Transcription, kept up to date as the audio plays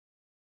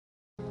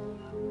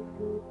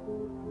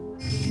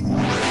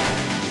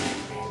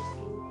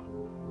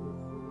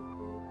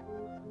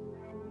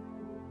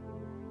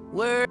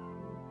Word.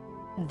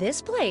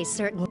 This place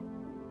certainly...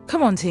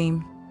 Come on,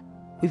 team.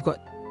 We've got...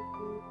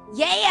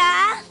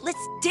 Yeah!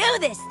 Let's do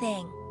this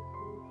thing!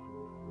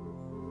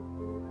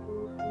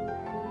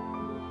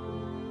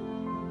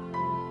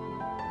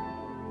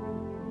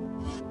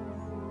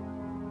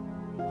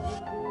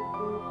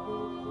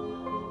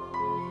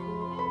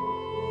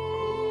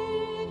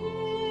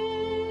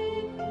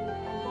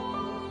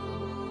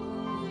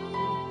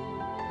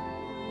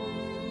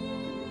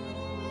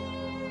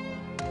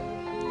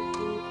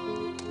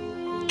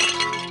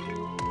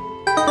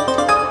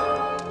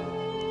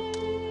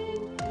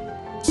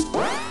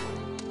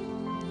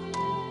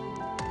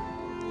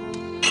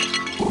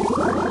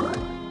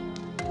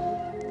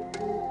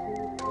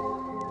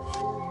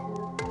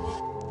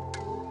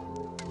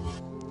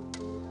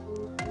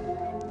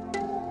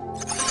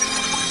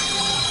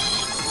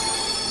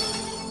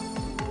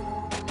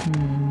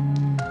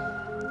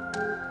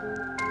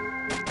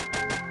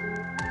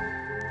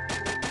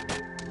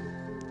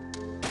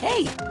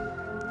 Hey!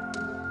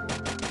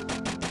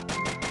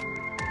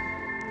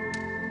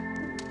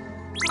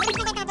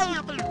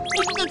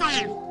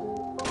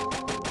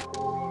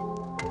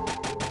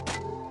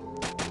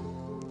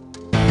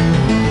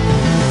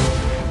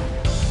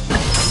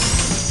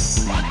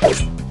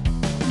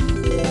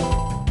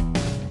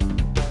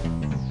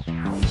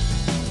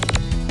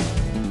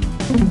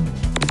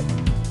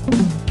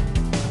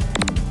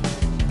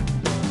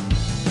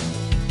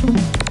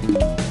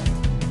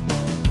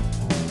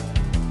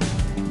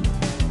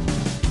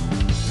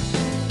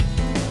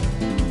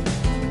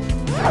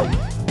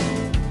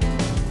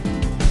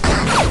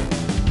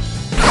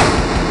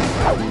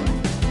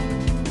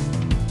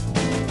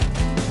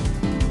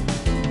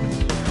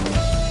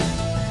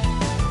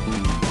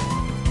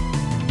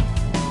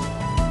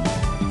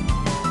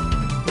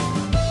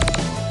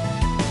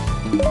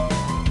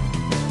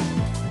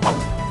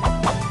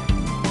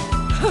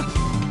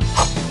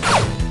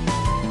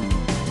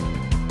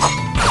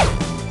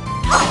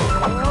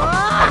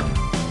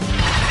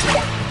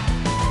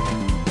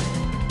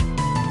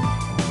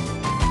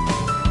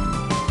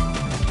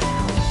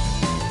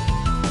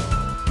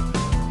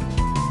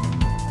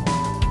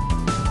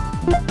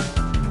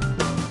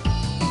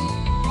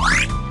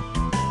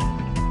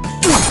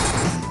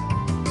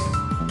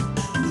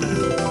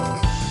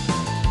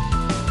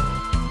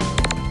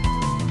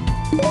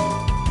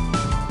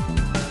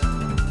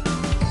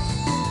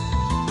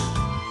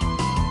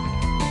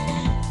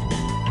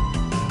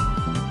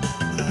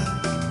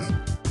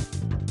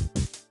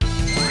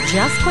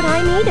 Just what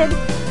I needed.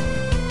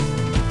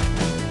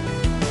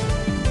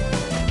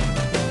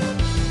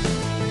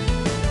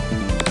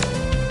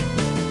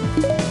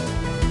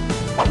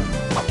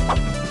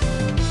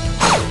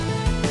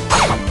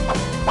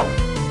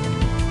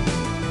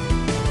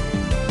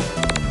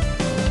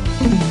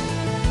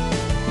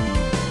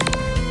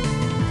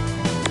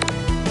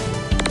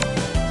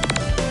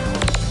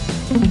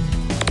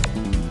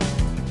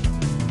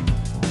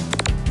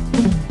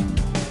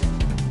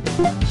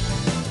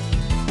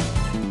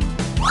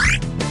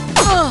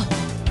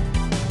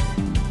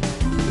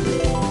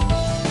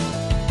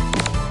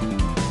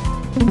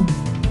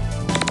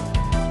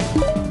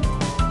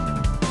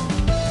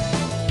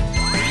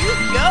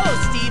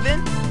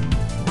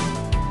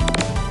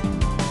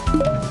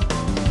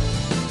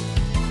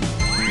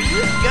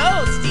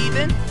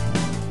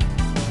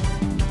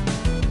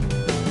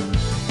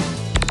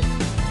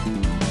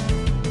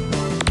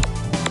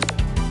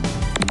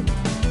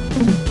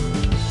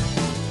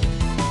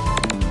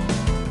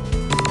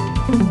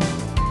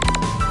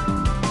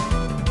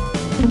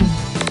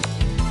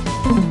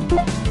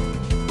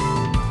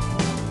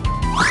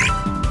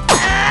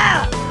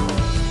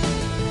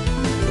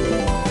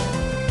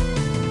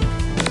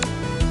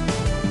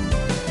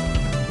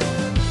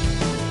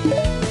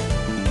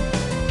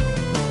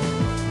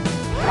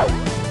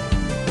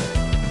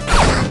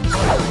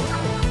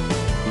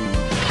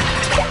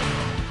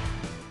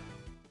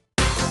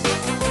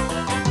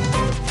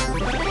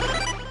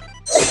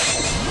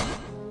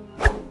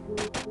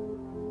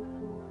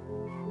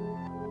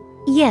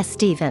 Yes,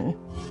 Stephen.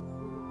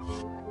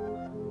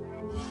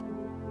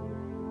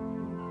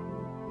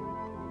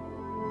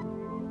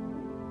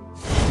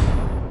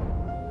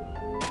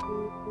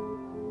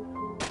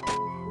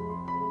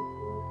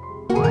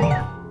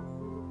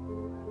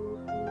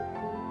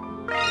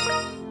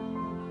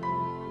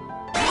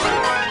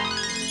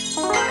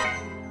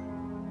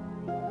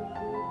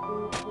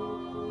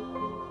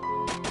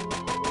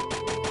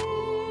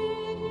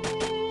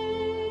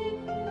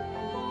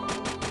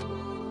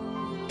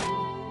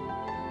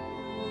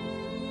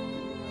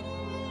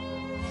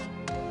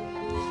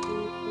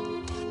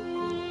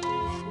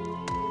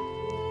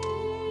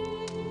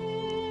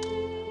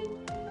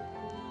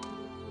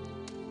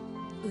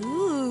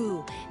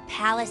 Ooh,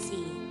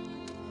 palacey.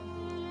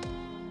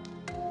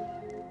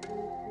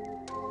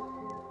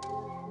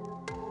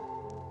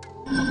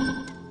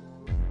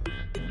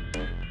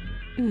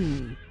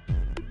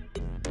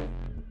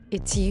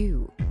 It's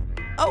you.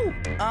 Oh,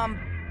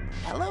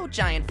 hello,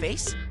 Giant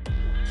Face.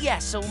 Yeah,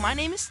 so my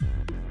name is...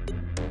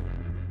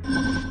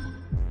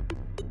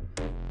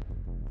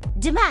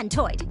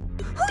 Demantoid.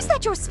 Who's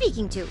that you're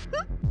speaking to?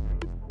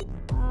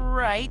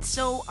 Right,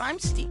 so I'm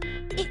Steve.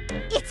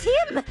 It's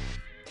him.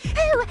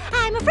 Oh,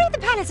 I'm afraid the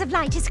Palace of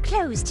Light is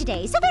closed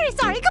today, so very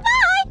sorry. Goodbye!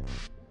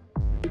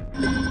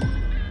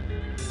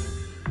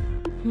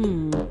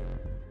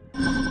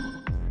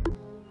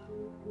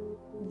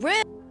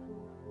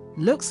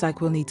 Looks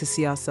like we'll need to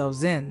see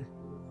ourselves in.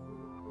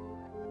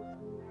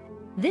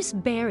 This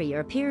barrier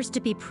appears to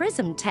be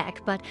prism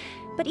tech, but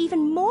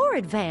even more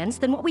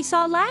advanced than what we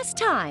saw last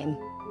time.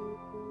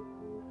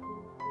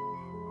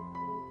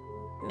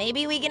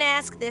 Maybe we can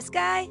ask this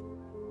guy?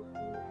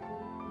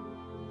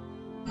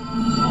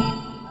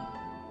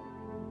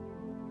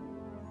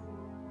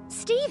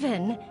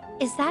 Steven,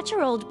 is that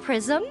your old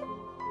prism?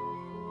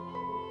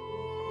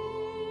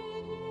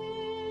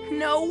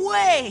 No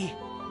way!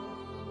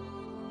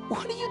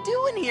 What are you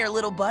doing here,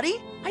 little buddy?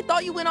 I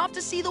thought you went off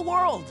to see the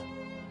world.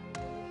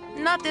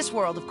 Not this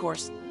world, of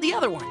course. The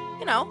other one.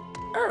 You know,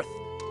 Earth.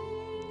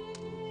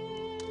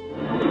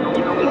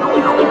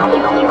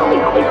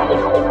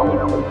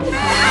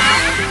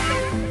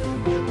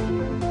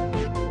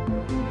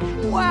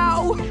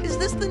 Wow! Is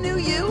this the new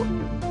you?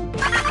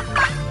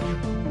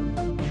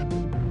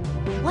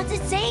 What's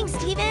it saying,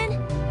 Steven?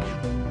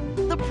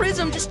 The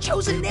prism just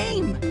chose a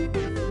name.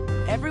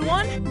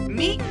 Everyone,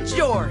 meet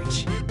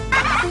George.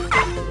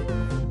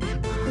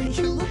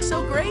 You look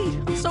so great.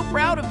 I'm so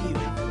proud of you.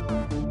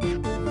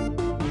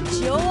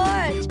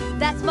 George!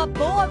 That's my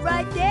boy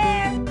right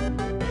there!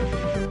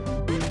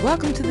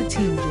 Welcome to the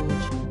team, George.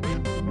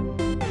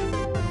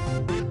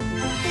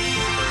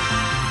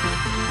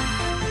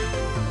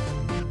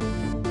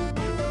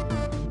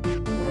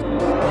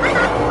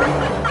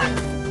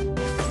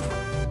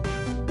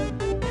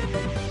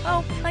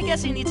 Oh, I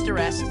guess he needs to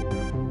rest.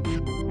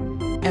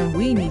 And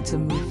we need to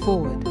move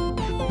forward.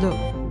 Look.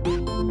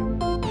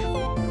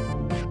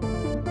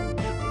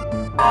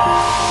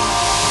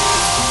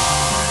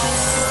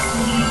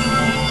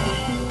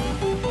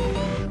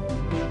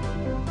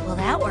 Well,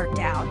 that worked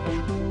out.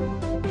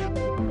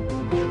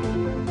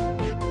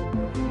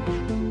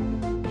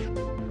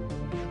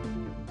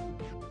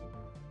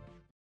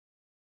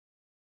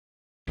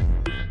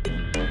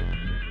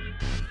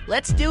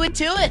 Let's do it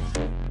to it.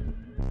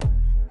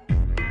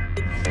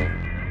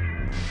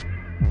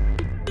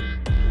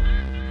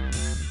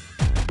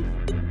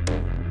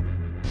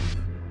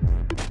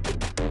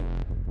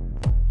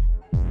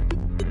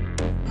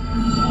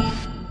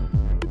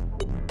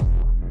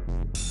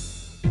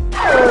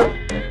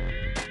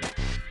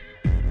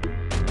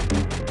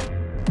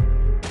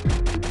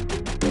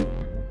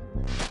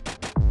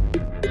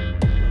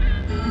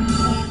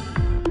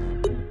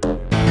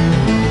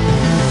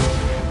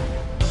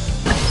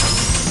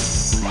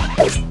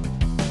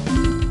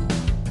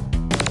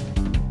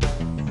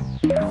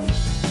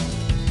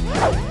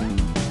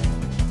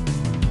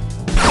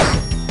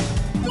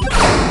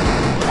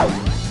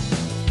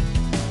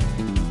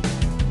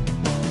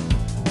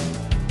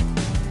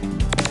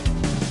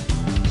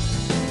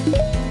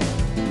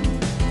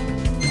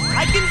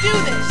 I can do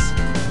this!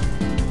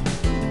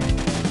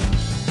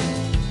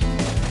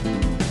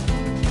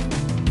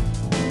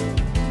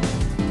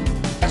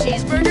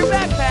 Cheeseburger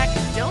backpack.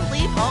 Don't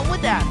leave home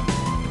without it.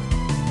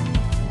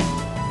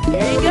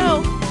 Here you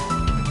go.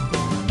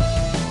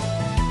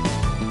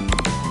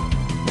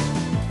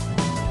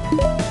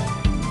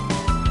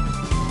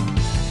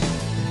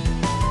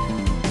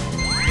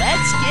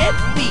 Let's get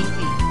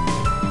beefy.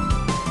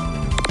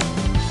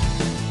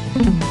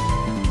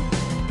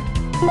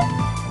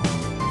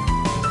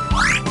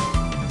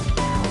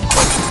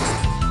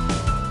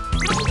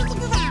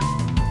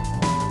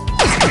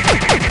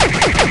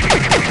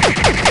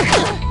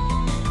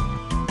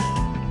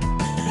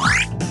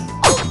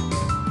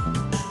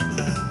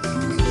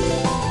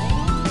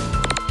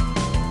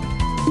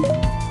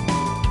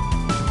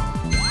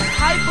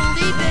 I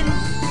believe in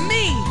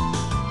me.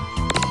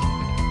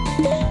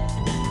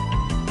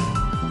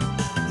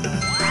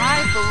 I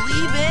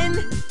believe in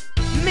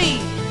me.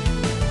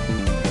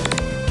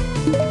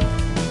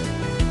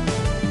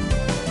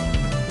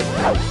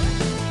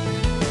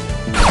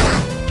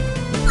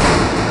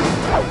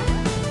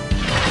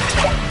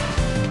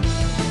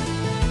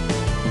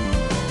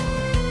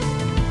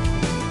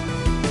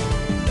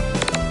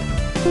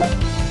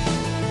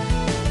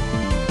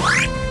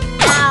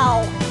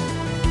 Ow!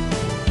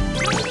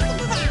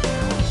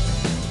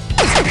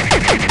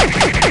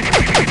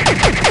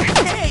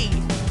 Hey!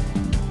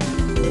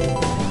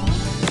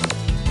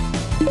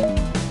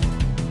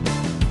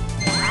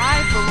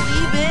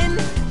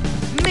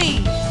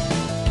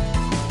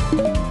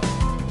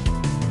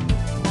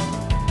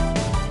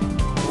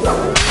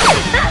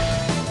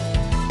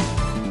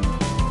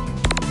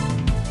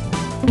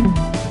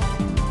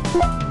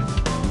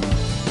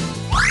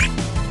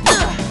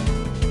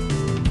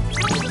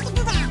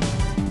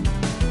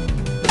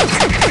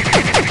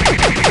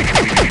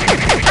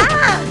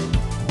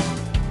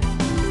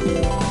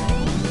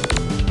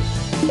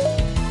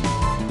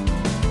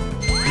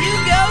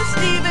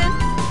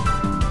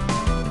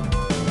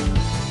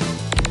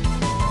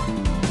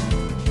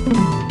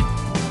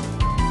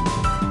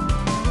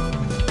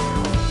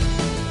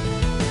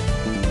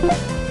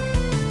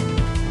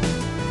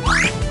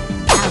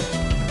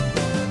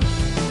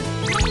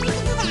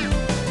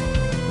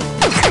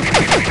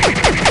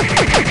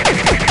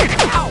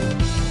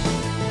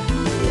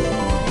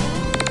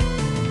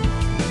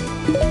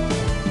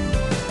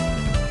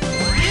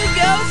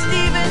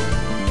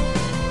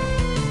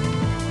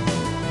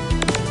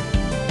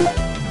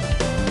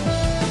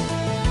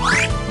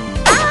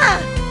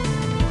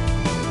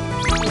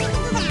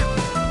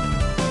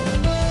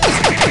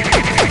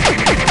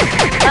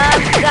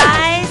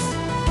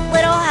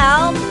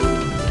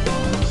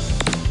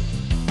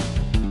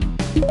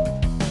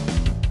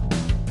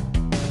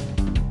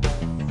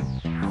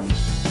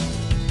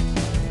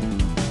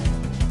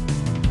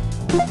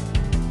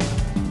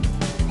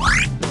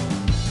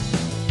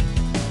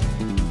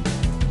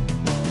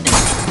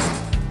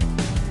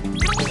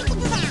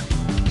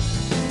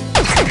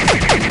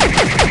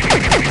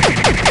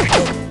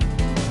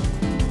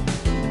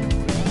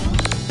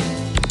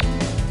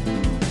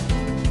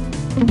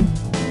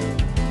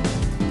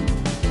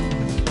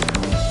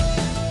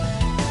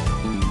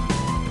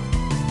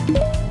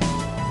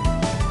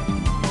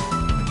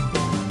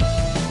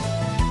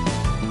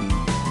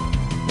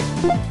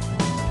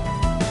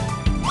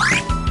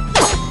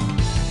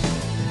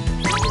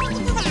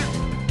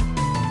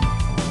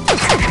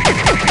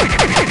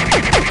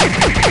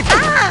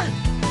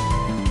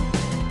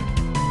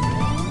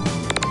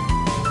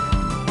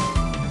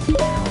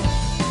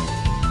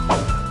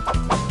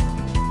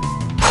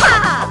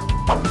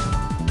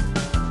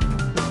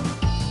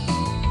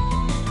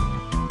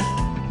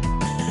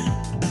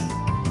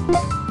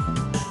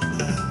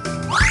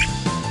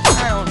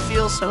 I don't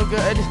feel so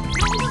good.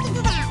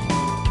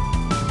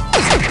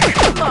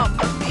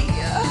 Mamma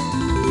mia.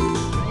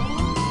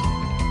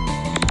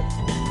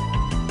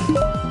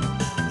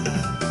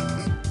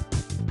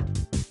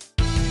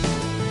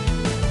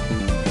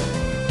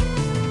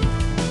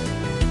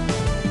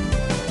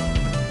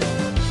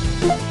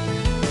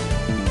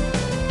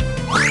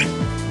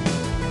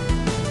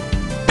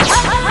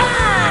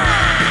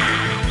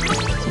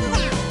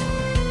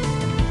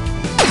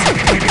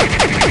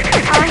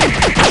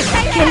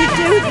 Can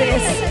do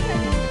this.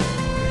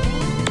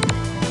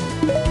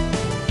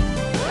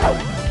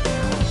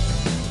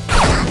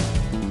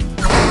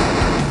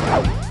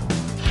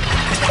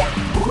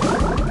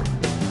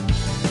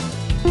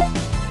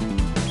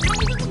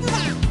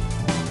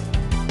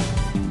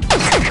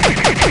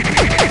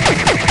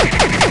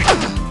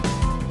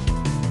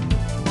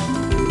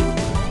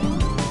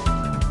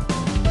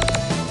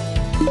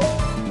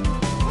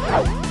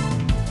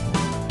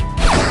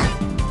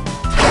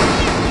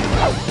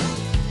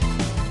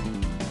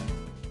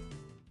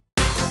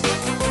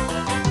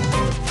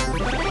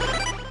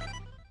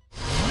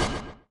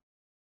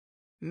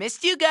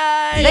 Missed you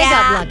guys. They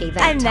got lucky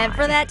that I meant time.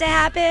 for that to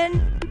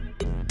happen.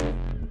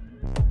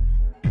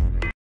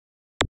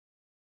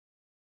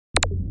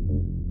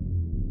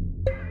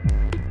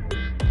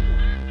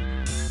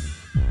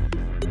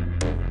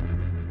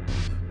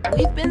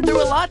 We've been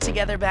through a lot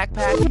together,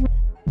 Backpack.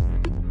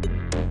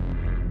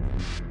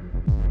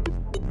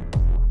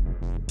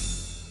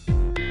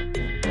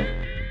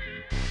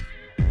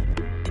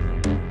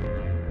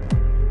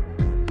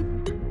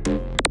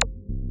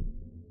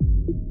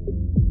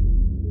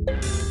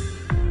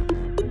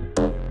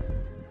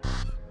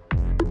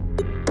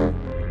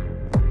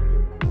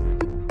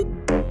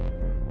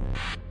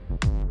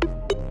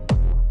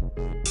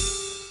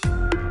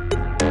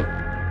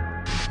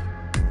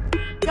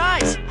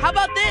 Guys, how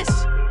about this?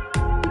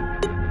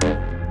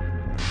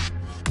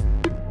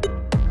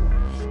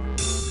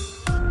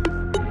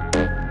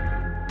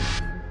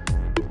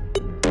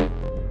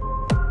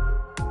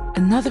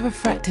 Another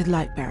refracted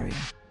light barrier.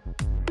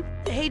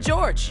 Hey,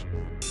 George,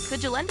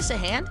 could you lend us a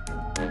hand?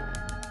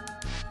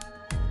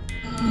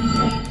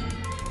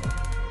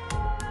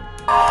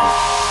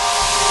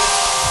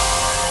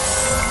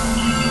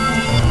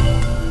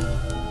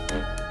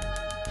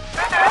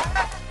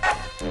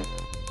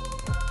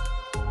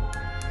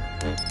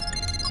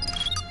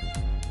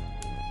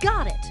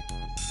 Got it.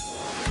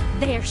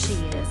 There she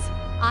is.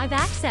 I've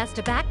accessed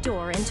a back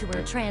door into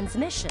her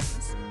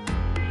transmissions.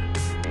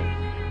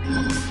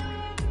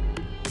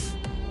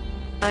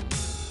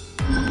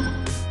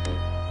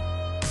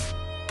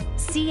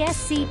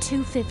 CSC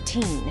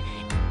 215.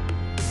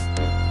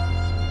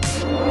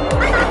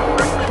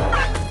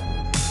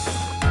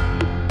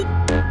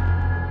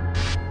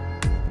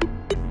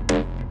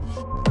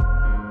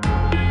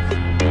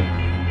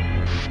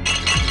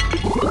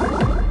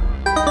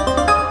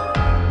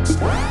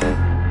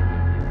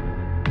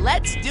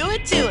 Let's do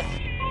it to it.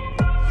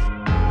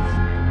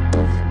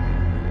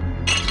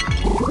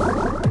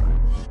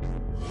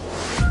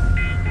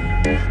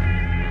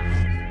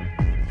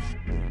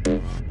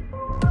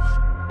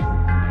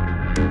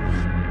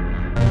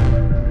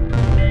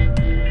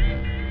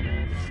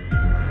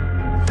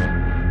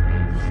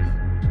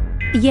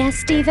 Yes,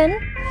 Stephen?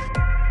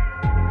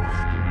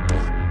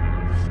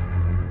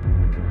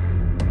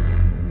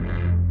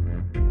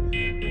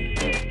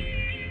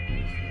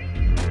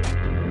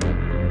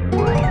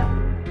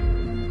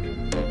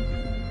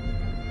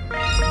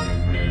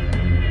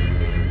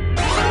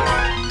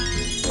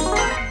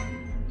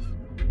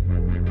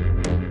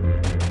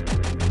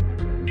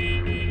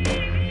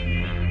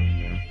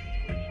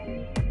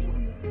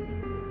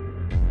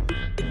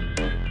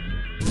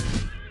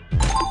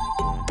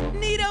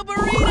 Neato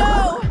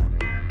burrito!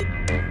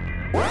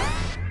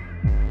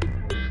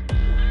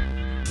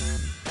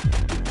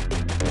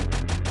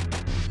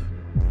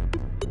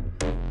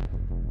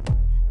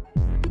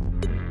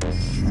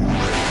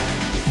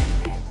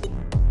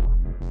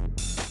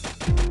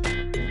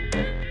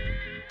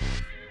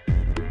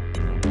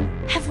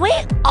 Have we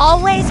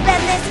always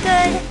been this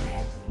good?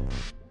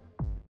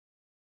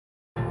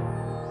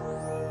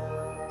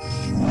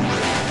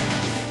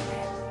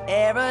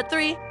 Era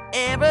 3,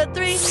 Era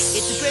 3,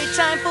 it's a great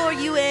time for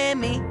you and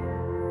me.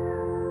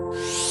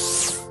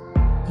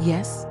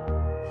 Yes?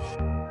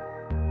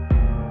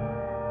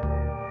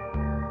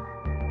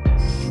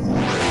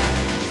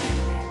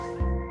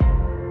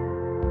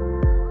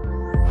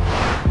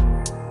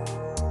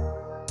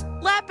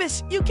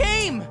 Lapis, you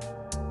came!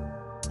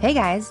 Hey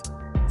guys,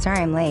 sorry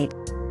I'm late.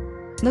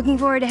 Looking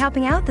forward to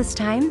helping out this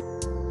time.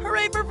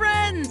 Hooray for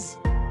friends!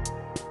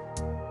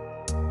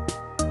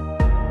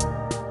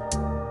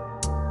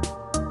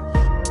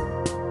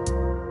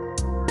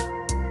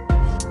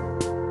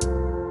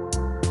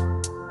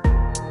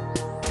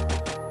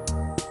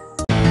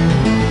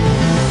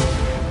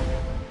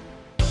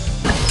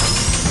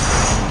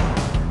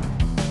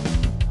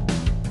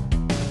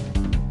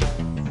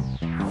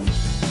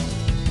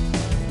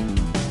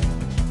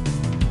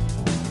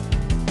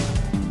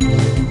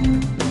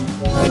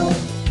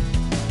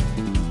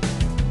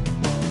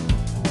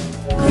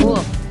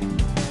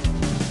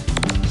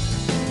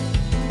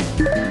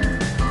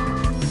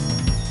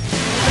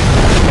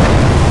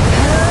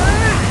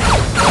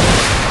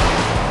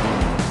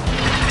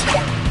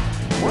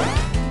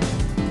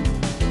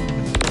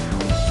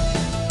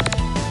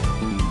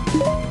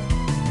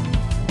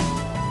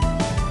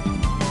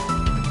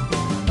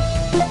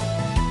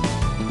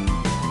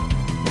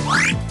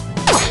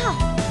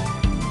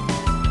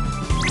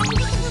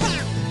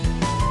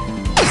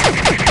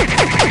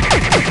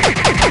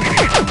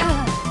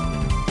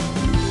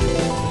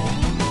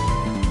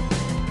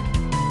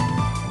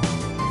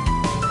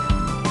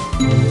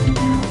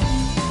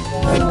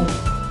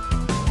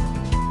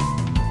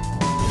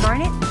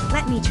 Darn it,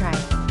 let me try.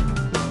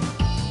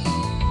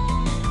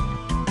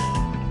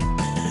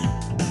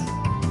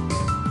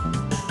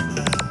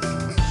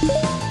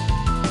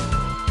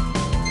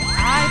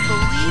 I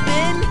believe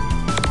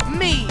in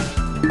me.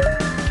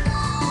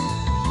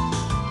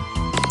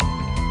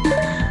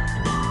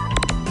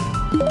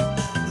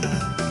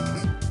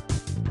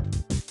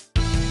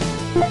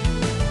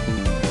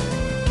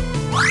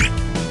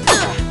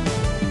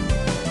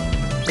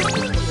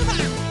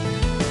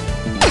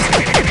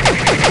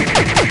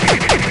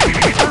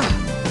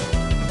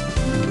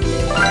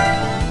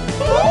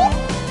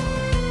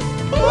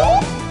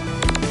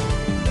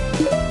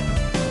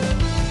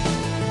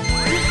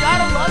 You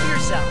gotta love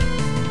yourself.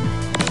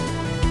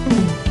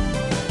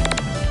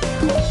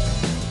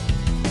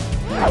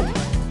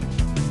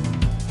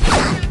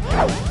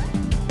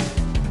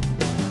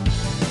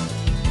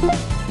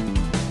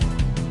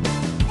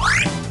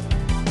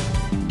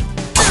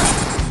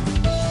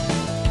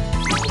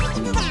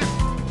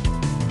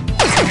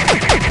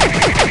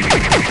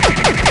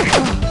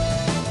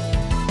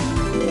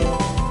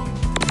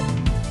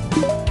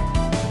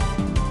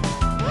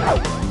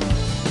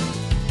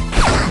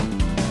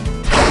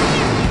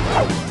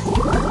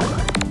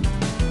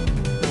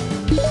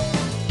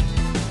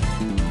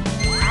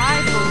 I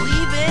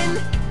believe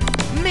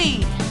in me.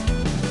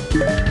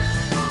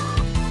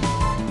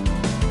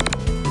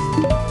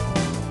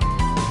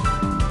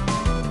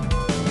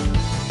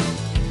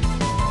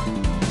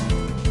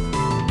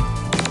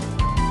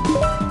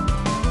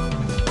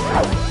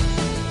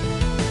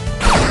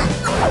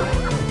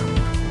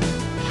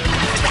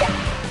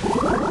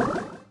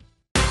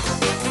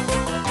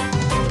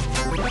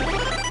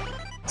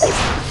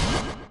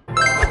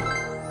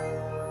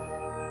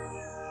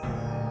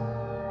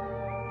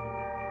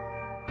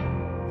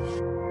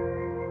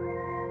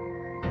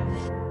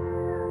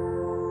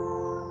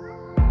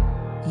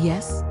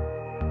 Yes?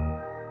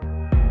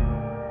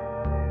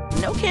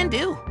 No can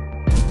do.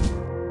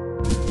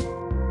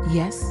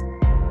 Yes?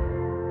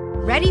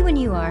 Ready when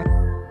you are.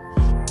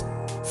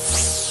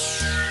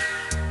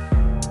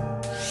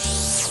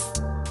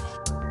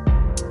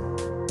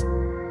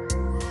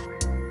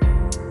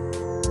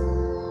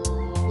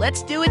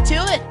 Let's do it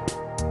to it.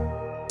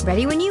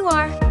 Ready when you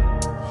are.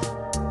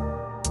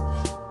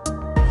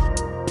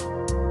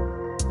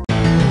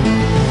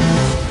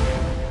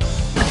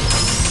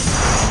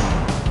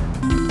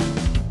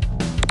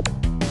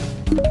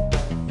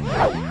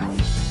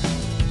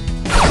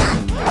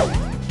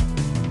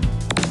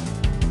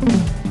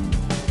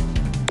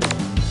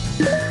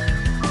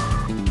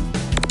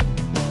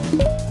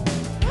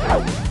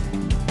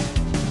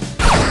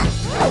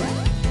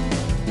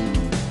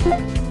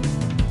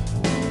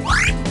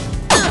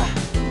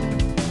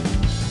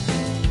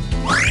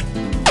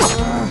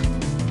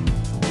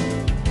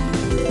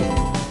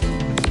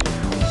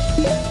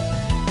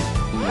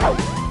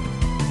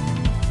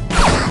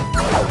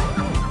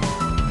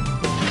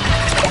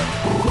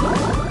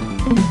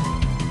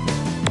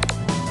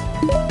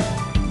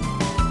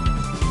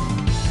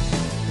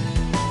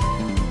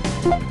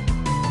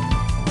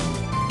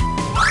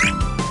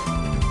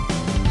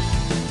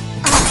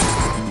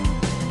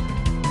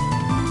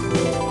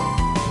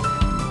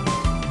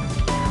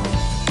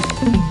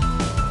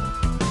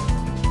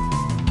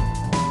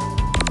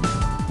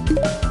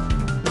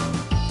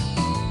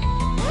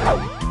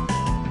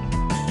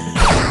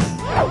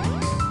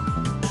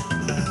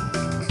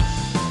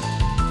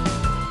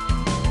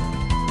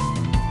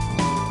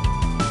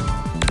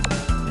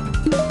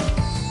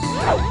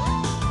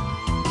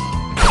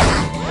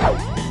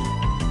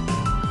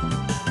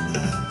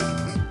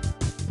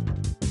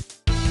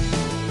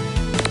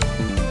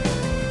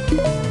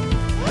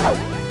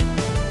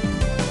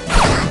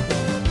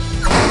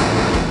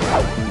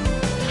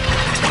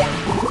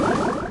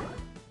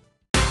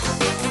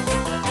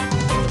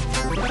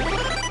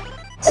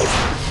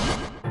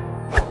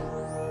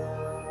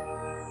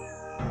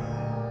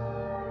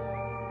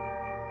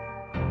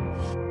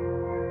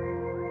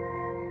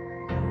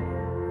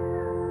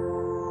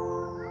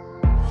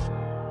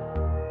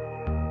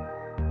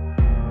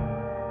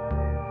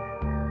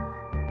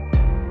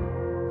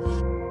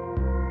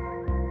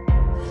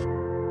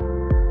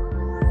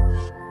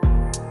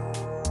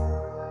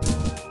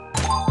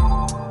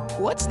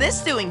 What's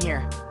this doing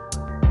here?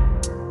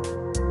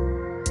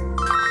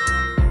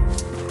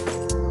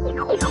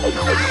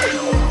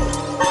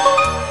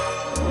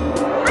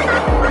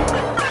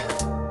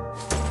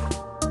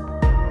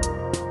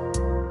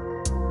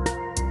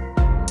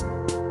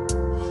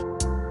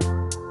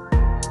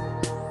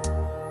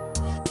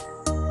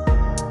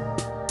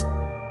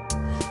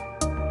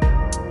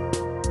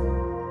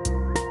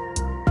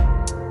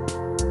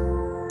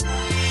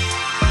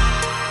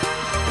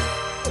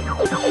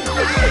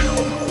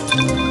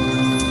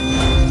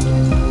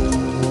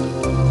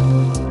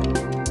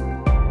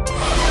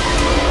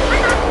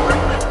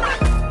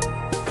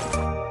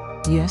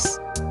 Yes?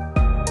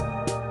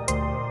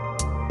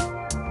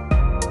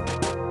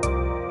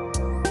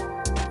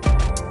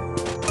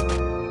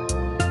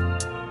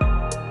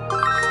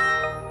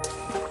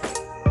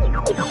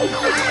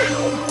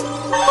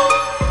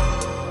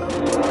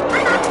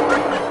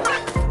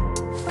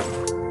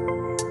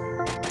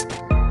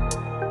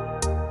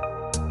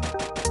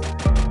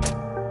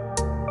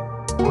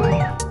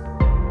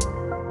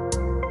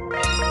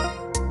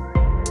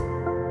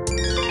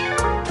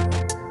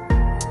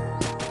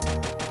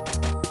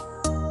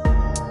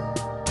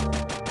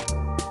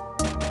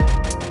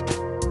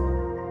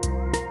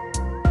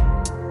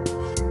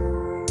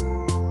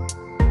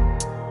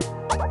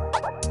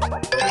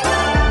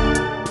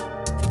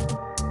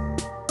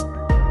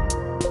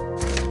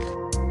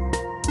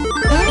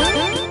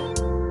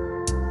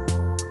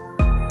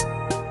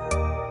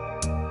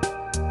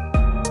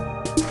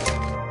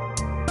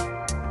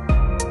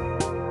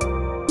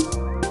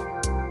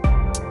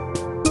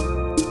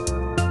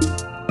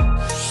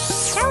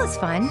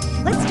 fun.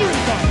 Let's do it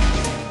again.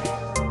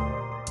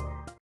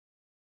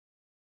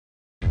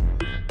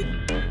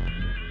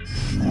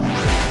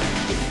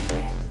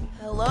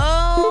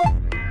 Hello?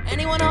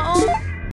 Anyone home?